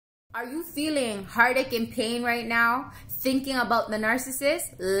Are you feeling heartache and pain right now, thinking about the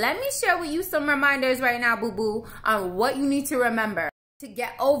narcissist? Let me share with you some reminders right now, boo-boo, on what you need to remember to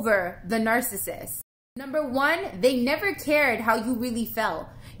get over the narcissist. Number one, they never cared how you really felt.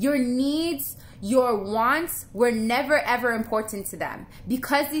 Your needs, your wants were never ever important to them.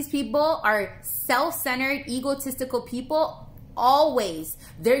 Because these people are self-centered, egotistical people, always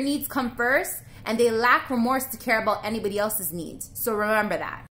their needs come first, and they lack remorse to care about anybody else's needs. So remember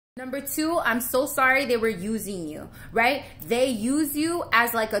that. Number two, I'm so sorry they were using you, right? They use you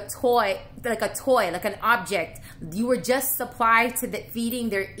as like a toy, like an object. You were just supplied to feeding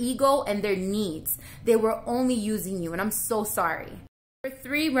their ego and their needs. They were only using you, and I'm so sorry. Number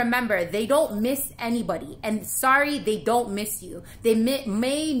three, remember, they don't miss anybody, and sorry, they don't miss you. They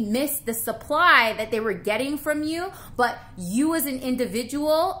may miss the supply that they were getting from you, but you as an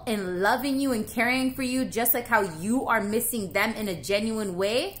individual and loving you and caring for you, just like how you are missing them in a genuine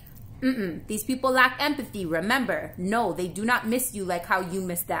way, these people lack empathy. Remember, no, they do not miss you like how you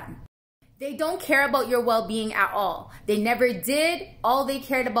miss them. They don't care about your well-being at all. They never did. All they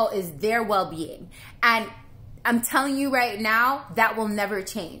cared about is their well-being. And I'm telling you right now, that will never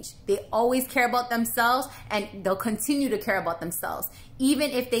change. They always care about themselves, and they'll continue to care about themselves, even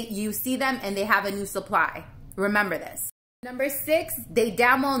if you see them and they have a new supply. Remember this. Number six, they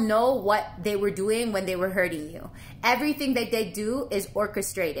damn well know what they were doing when they were hurting you. Everything that they do is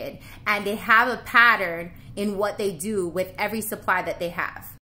orchestrated, and they have a pattern in what they do with every supply that they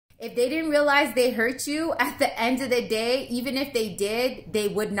have. If they didn't realize they hurt you, at the end of the day, even if they did, they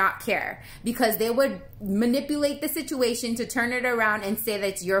would not care, because they would manipulate the situation to turn it around and say that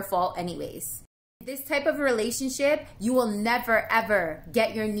it's your fault anyways. This type of relationship, you will never ever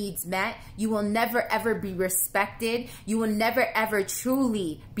get your needs met. You will never ever be respected. You will never ever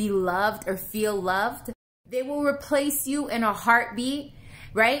truly be loved or feel loved. They will replace you in a heartbeat,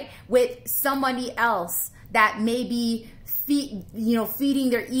 right, with somebody else that may be feeding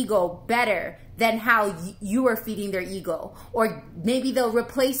their ego better than how you are feeding their ego. Or maybe they'll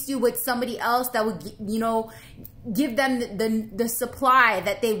replace you with somebody else that would, give them the supply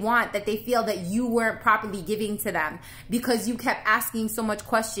that they want, that they feel that you weren't properly giving to them because you kept asking so much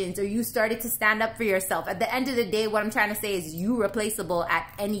questions, or you started to stand up for yourself. At the end of the day, what I'm trying to say is you replaceable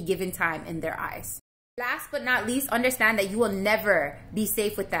at any given time in their eyes. Last but not least, understand that you will never be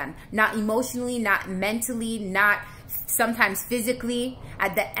safe with them. Not emotionally, not mentally, not sometimes physically.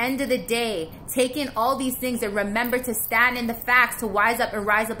 At the end of the day, take in all these things and remember to stand in the facts, to wise up and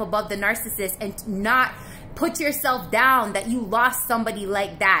rise up above the narcissist, and not put yourself down that you lost somebody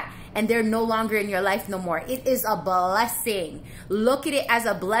like that and they're no longer in your life no more. It is a blessing. Look at it as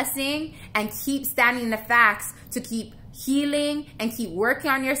a blessing and keep standing in the facts to keep healing and keep working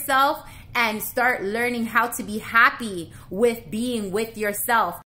on yourself and start learning how to be happy with being with yourself.